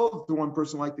if you sold it to one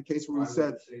person, like the case where we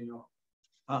said, if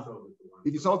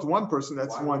you sold it to one person,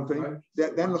 that's one thing.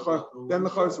 Then the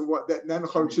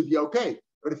should be okay.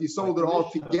 But if you sold it all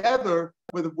together,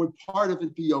 would part of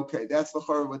it be okay? That's the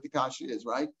what the kasha is,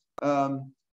 right?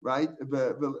 Right?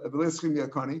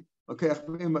 Okay,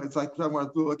 it's like talking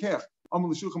about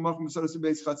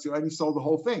and he sold the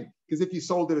whole thing. Because if you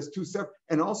sold it as two separate,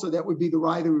 and also that would be the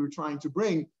rider we were trying to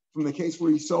bring from the case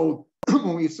where he sold,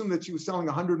 when we assumed that she was selling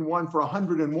 101 for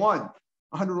 101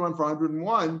 for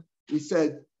 101, we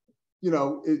said,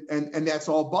 and that's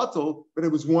all bottle, but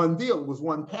it was one deal, it was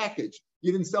one package.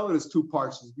 You didn't sell it as two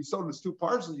parcels. If you sold it as two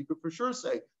parcels, you could for sure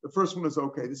say the first one is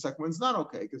okay, the second one's not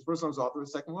okay, because the first one was authorized,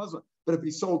 the second one wasn't. But if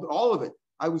you sold all of it,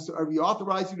 we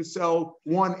authorized you to sell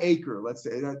 1 acre, let's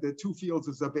say. The 2 fields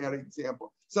is a bad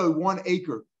example. So 1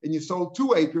 acre, and you sold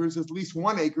 2 acres, at least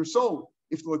 1 acre sold,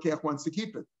 if the Lokech wants to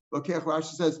keep it. Lokech,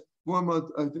 Rashi says,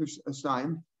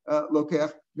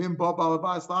 Lokech, Vim Bob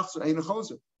Balabas Lachser, Ein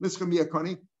Choser. Listen me a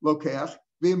conny, Lokech,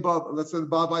 Vim Bob, let's say the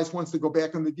Balabas wants to go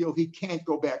back on the deal. He can't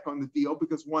go back on the deal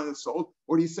because 1 is sold.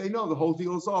 Or do you say, no, the whole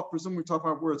deal is off? Presume we're talking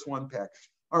about where it's 1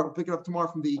 package. All right, we'll pick it up tomorrow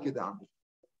from the Ikadam.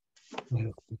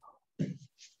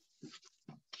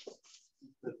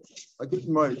 I get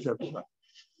my